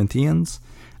 2 Corinthians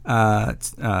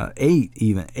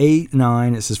 8,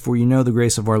 9. It says, "For you know the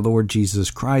grace of our Lord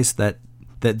Jesus Christ, that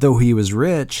though he was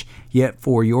rich, yet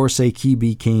for your sake he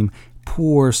became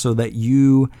poor, so that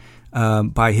you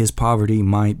by his poverty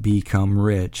might become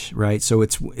rich." Right? So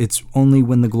it's only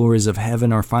when the glories of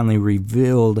heaven are finally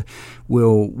revealed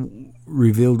will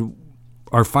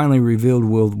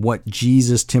what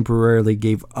Jesus temporarily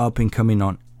gave up in coming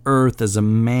on earth as a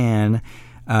man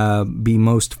be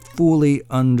most fully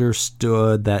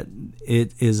understood, that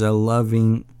it is a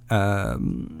loving,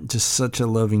 just such a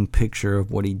loving picture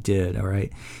of what he did, all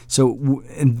right? So,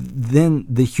 and then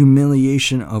the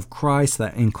humiliation of Christ,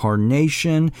 that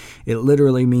incarnation, it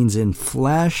literally means in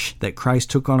flesh, that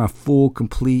Christ took on a full,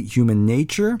 complete human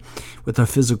nature with a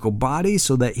physical body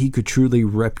so that he could truly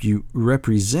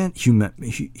represent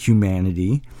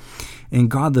humanity. And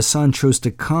God the Son chose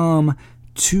to come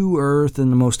to earth in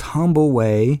the most humble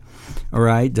way, all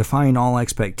right, defying all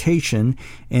expectation,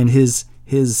 and his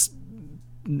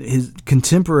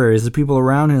contemporaries, the people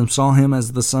around him, saw him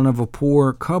as the son of a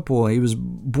poor couple. He was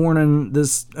born in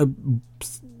this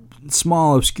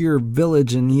small, obscure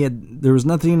village, and there was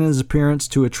nothing in his appearance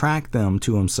to attract them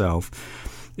to himself.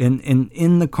 And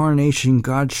in the carnation,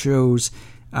 God shows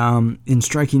in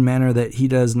striking manner that he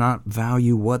does not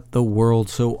value what the world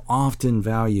so often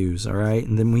values, all right?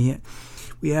 And then we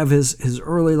have his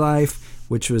early life,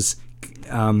 which was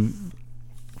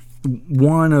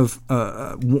one of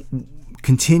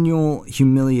continual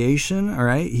humiliation, all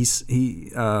right? He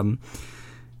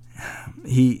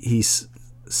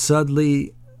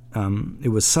subtly, it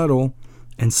was subtle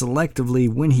and selectively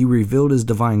when he revealed his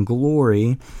divine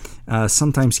glory,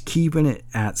 sometimes keeping it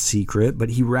at secret,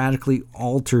 but he radically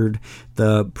altered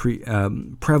the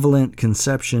prevalent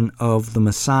conception of the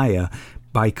Messiah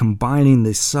by combining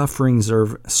the suffering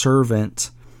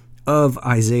servant of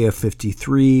Isaiah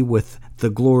 53 with the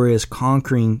glorious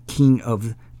conquering king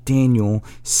of Daniel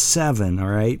 7, all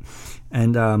right?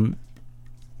 And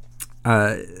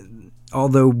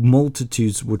although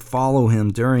multitudes would follow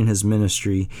him during his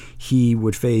ministry, he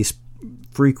would face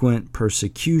frequent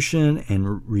persecution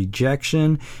and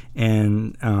rejection,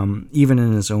 and even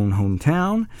in his own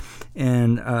hometown.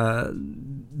 And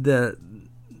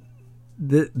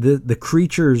the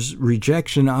creature's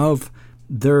rejection of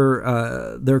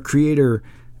their creator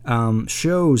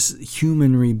shows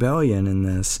human rebellion in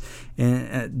this.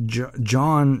 And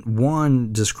John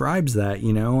 1 describes that,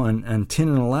 and 10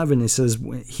 and 11, it says,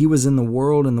 "He was in the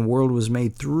world, and the world was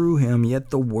made through him,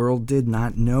 yet the world did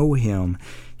not know him.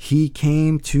 He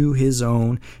came to his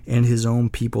own, and his own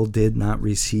people did not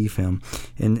receive him."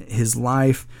 And his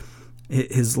life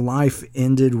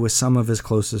ended with some of his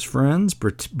closest friends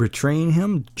betraying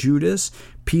him. Judas,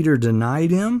 Peter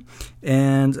denied him,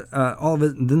 and all of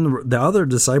it. Then the other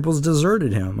disciples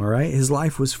deserted him. All right, his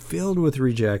life was filled with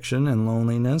rejection and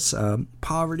loneliness,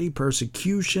 poverty,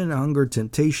 persecution, hunger,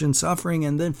 temptation, suffering,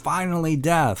 and then finally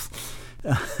death.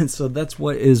 So that's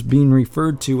what is being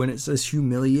referred to when it says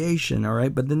humiliation. All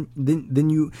right, but then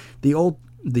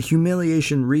the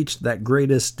humiliation reached that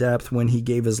greatest depth when he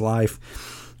gave his life.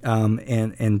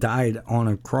 And died on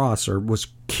a cross, or was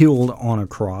killed on a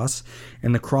cross.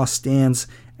 And the cross stands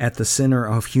at the center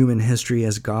of human history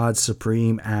as God's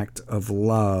supreme act of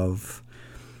love,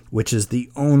 which is the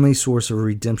only source of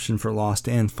redemption for lost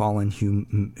and fallen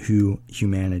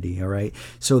humanity. All right.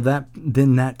 So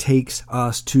that takes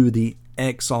us to the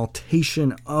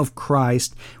exaltation of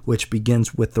Christ, which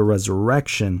begins with the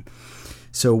resurrection.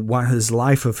 So while his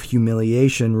life of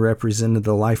humiliation represented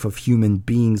the life of human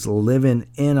beings living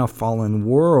in a fallen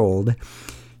world,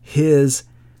 his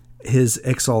his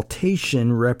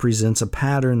exaltation represents a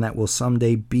pattern that will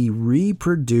someday be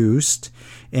reproduced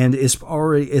and is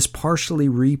partially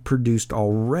reproduced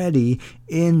already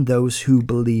in those who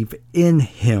believe in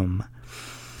him.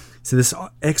 So this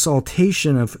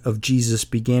exaltation of Jesus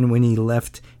began when he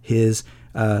left his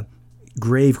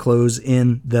grave clothes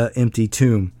in the empty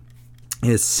tomb.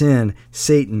 His sin,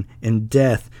 Satan, and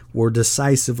death were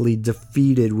decisively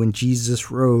defeated when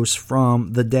Jesus rose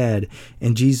from the dead.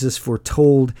 And Jesus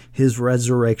foretold his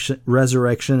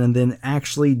resurrection and then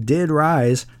actually did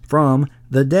rise from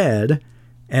the dead,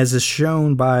 as is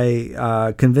shown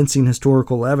by convincing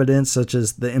historical evidence such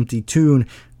as the empty tomb,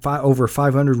 over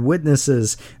 500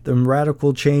 witnesses, the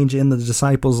radical change in the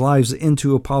disciples' lives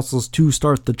into apostles to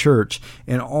start the church,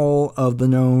 and all of the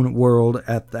known world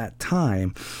at that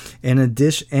time. In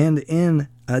addition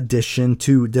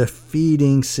to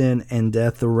defeating sin and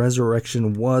death, the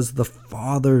resurrection was the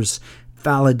Father's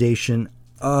validation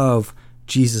of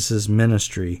Jesus'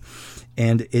 ministry,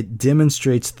 and it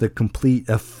demonstrates the complete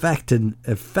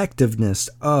effectiveness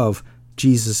of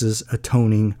Jesus'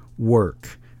 atoning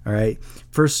work. All right.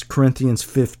 1 Corinthians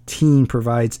 15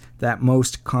 provides that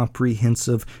most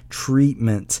comprehensive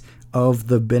treatment of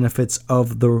the benefits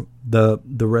of the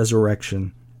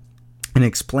resurrection, and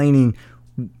explaining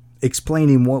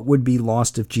what would be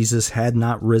lost if Jesus had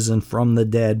not risen from the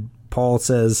dead. Paul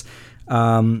says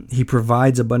he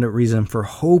provides abundant reason for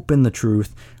hope in the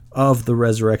truth of the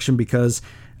resurrection, because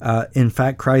in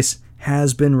fact Christ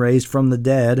has been raised from the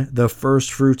dead, the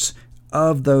first fruits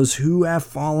of those who have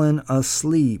fallen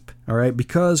asleep. All right,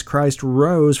 because Christ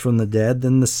rose from the dead,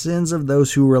 then the sins of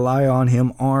those who rely on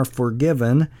him are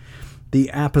forgiven.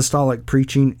 The apostolic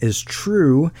preaching is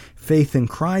true, faith in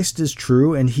Christ is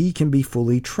true, and he can be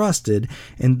fully trusted.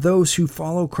 And those who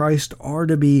follow Christ are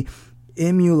to be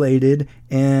emulated,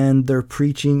 and their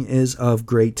preaching is of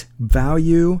great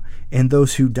value. And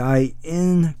those who die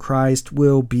in Christ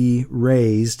will be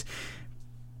raised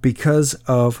because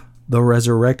of the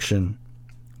resurrection.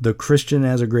 The Christian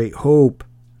has a great hope,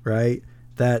 right,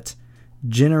 that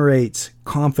generates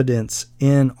confidence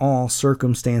in all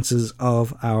circumstances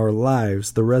of our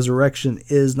lives. The resurrection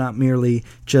is not merely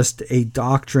just a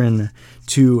doctrine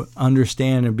to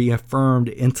understand and be affirmed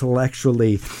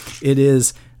intellectually. It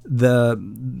is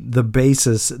the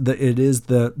basis, it is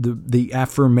the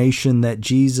affirmation that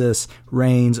Jesus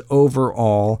reigns over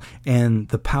all, and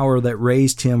the power that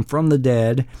raised him from the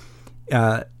dead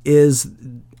is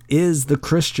the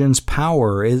Christian's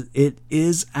power. It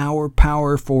is our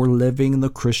power for living the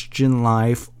Christian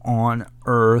life on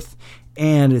earth,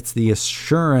 and it's the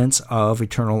assurance of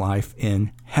eternal life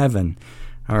in heaven.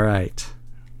 All right.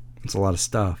 It's a lot of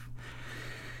stuff.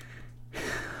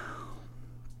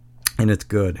 And it's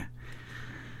good.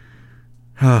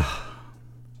 And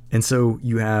so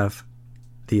you have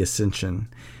the ascension.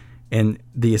 And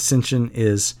the ascension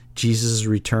is Jesus'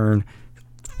 return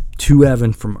to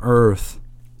heaven from earth.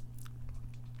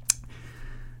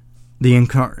 The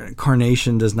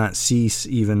incarnation does not cease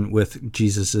even with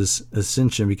Jesus'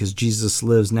 ascension, because Jesus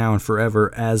lives now and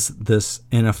forever as this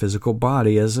in a physical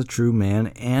body, as a true man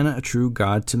and a true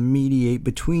God, to mediate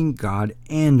between God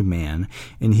and man.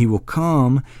 And he will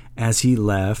come as he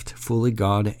left, fully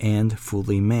God and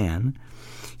fully man.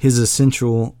 His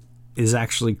essential is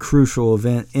actually crucial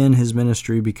event in his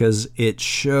ministry, because it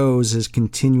shows his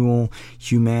continual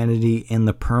humanity and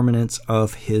the permanence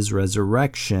of his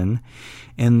resurrection.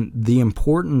 And the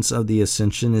importance of the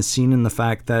ascension is seen in the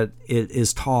fact that it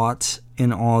is taught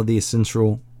in all the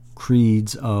essential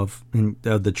creeds of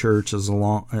the church,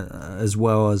 as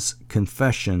well as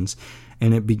confessions.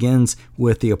 And it begins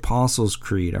with the Apostles'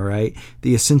 Creed, all right?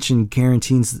 The ascension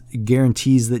guarantees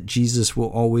that Jesus will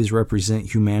always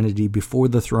represent humanity before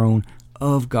the throne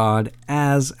of God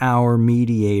as our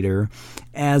mediator,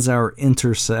 as our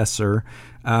intercessor,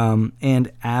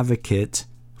 and advocate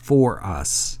for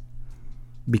us.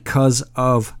 Because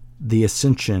of the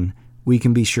ascension, we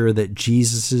can be sure that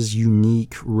Jesus'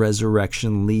 unique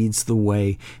resurrection leads the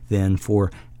way then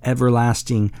for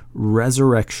everlasting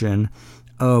resurrection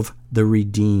of the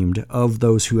redeemed, of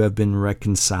those who have been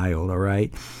reconciled, all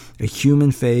right? A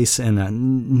human face and a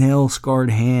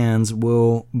nail-scarred hands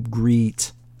will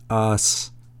greet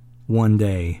us one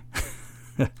day.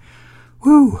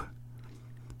 Woo!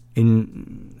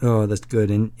 And, oh, that's good.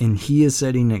 And he is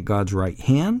sitting at God's right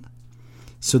hand.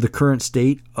 So the current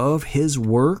state of his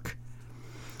work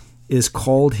is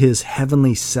called his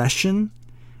heavenly session,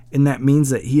 and that means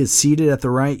that he is seated at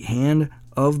the right hand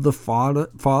of the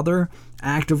Father,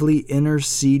 actively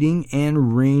interceding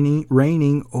and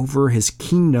reigning over his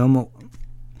kingdom.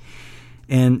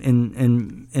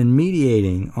 and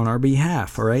mediating on our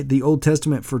behalf. All right, the Old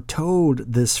Testament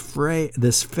foretold this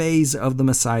phase of the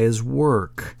Messiah's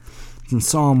work. In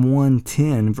Psalm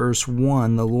 110, verse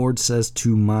 1, the Lord says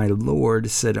to my Lord,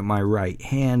 sit at my right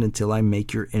hand until I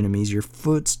make your enemies your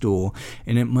footstool.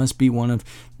 And it must be one of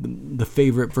the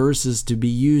favorite verses to be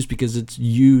used because it's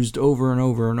used over and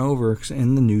over and over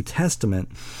in the New Testament.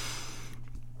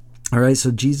 All right,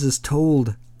 so Jesus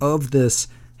told of this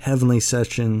heavenly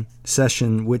session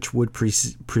which would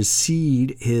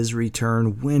precede his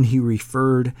return when he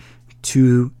referred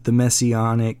to the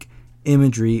messianic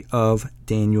imagery of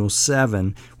Daniel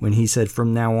 7, when he said,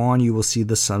 from now on you will see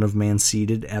the Son of Man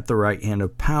seated at the right hand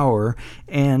of power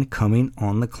and coming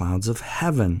on the clouds of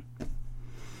heaven.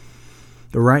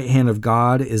 The right hand of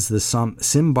God is the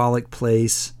symbolic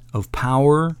place of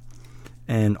power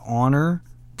and honor,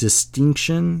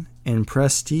 distinction, and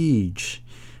prestige.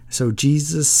 So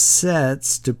Jesus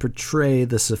sets to portray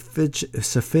the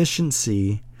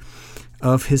sufficiency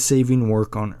of his saving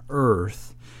work on earth.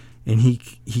 And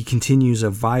he continues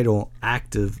a vital,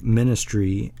 active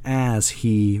ministry as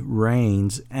he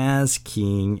reigns as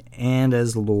King and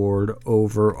as Lord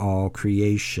over all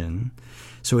creation.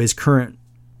 So his current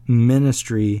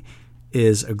ministry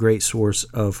is a great source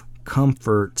of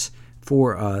comfort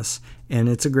for us, and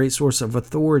it's a great source of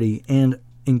authority and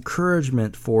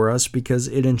encouragement for us because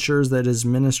it ensures that his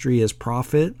ministry as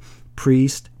prophet,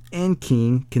 priest, and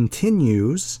king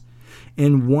continues,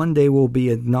 and one day will be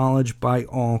acknowledged by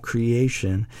all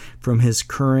creation. From his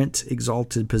current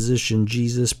exalted position,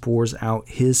 Jesus pours out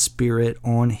his Spirit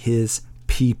on his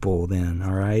people then,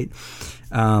 all right?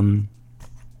 And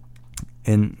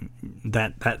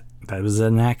that was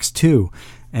in Acts 2.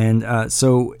 And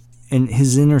so in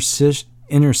his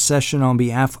intercession on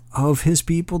behalf of his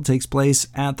people takes place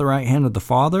at the right hand of the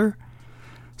Father,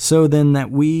 so then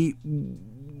that we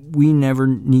never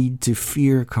need to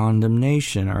fear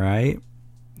condemnation, all right?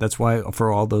 That's why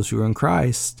for all those who are in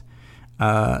Christ,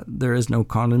 there is no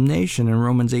condemnation. And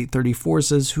Romans 8:34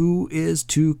 says, who is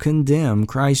to condemn?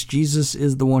 Christ Jesus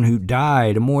is the one who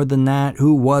died, more than that,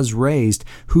 who was raised,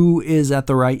 who is at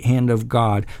the right hand of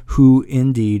God, who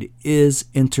indeed is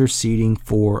interceding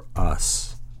for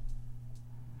us.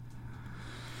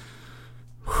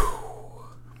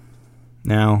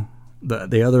 Now,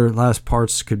 the other last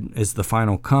parts is the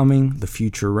final coming, the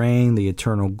future reign, the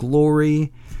eternal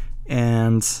glory,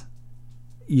 and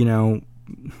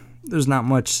there's not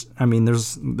much. I mean,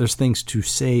 there's things to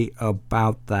say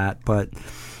about that, but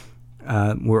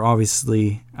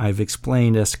I've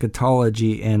explained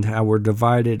eschatology and how we're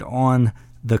divided on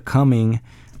the coming,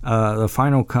 the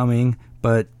final coming,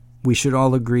 but we should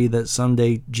all agree that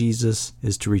someday Jesus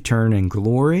is to return in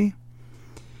glory,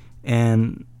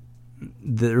 and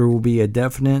there will be a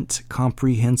definite,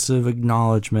 comprehensive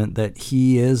acknowledgement that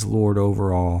he is Lord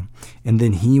over all. And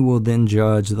then he will then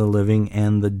judge the living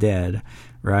and the dead,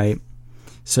 right?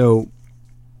 So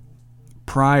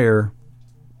prior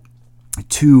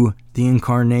to the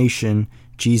incarnation,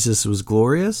 Jesus was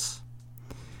glorious.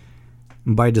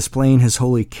 By displaying his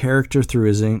holy character through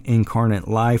his incarnate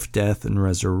life, death, and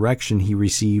resurrection, he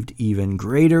received even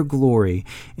greater glory.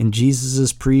 And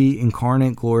Jesus'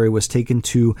 pre-incarnate glory was taken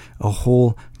to a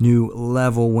whole new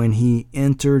level when he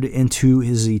entered into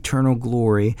his eternal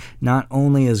glory, not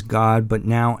only as God, but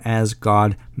now as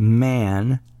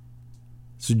God-man.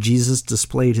 So Jesus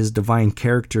displayed his divine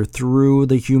character through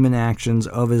the human actions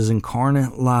of his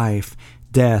incarnate life,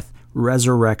 death,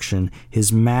 resurrection.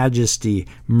 His majesty,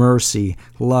 mercy,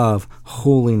 love,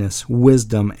 holiness,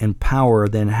 wisdom, and power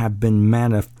then have been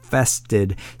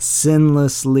manifested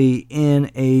sinlessly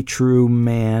in a true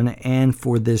man, and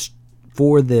for this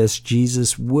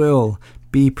Jesus will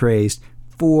be praised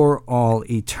for all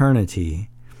eternity.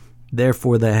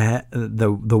 Therefore,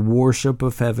 the worship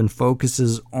of heaven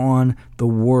focuses on the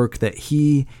work that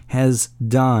he has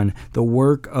done, the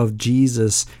work of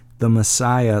Jesus, the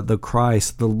Messiah, the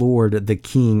Christ, the Lord, the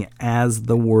King, as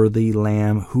the worthy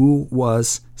Lamb who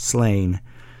was slain.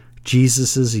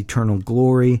 Jesus' eternal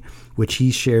glory, which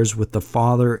he shares with the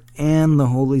Father and the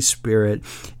Holy Spirit,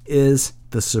 is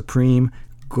the supreme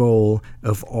goal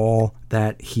of all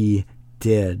that he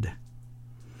did.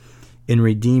 In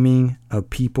redeeming a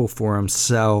people for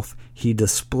himself, he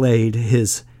displayed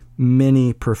his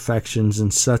many perfections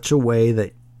in such a way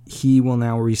that he will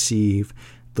now receive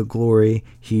the glory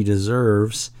he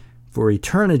deserves for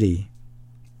eternity.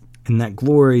 And that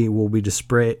glory will be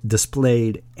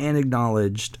displayed and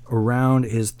acknowledged around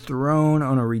his throne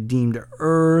on a redeemed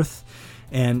earth,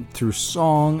 and through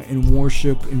song and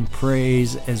worship and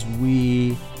praise as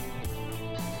we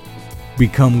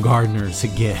become gardeners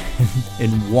again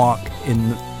and walk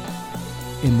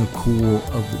in the cool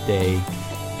of the day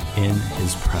in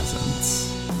His presence.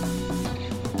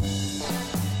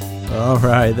 All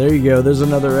right, there you go. There's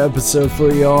another episode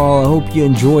for y'all. I hope you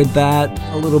enjoyed that.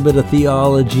 A little bit of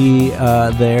theology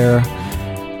there.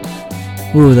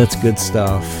 Ooh, that's good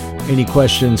stuff. Any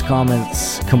questions,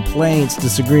 comments, complaints,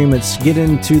 disagreements, get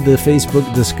into the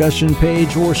Facebook discussion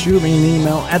page or shoot me an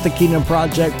email at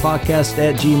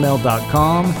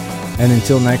thekingdomprojectpodcast@gmail.com. And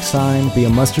until next time, be a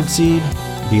mustard seed,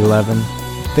 be leaven.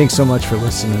 Thanks so much for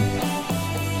listening.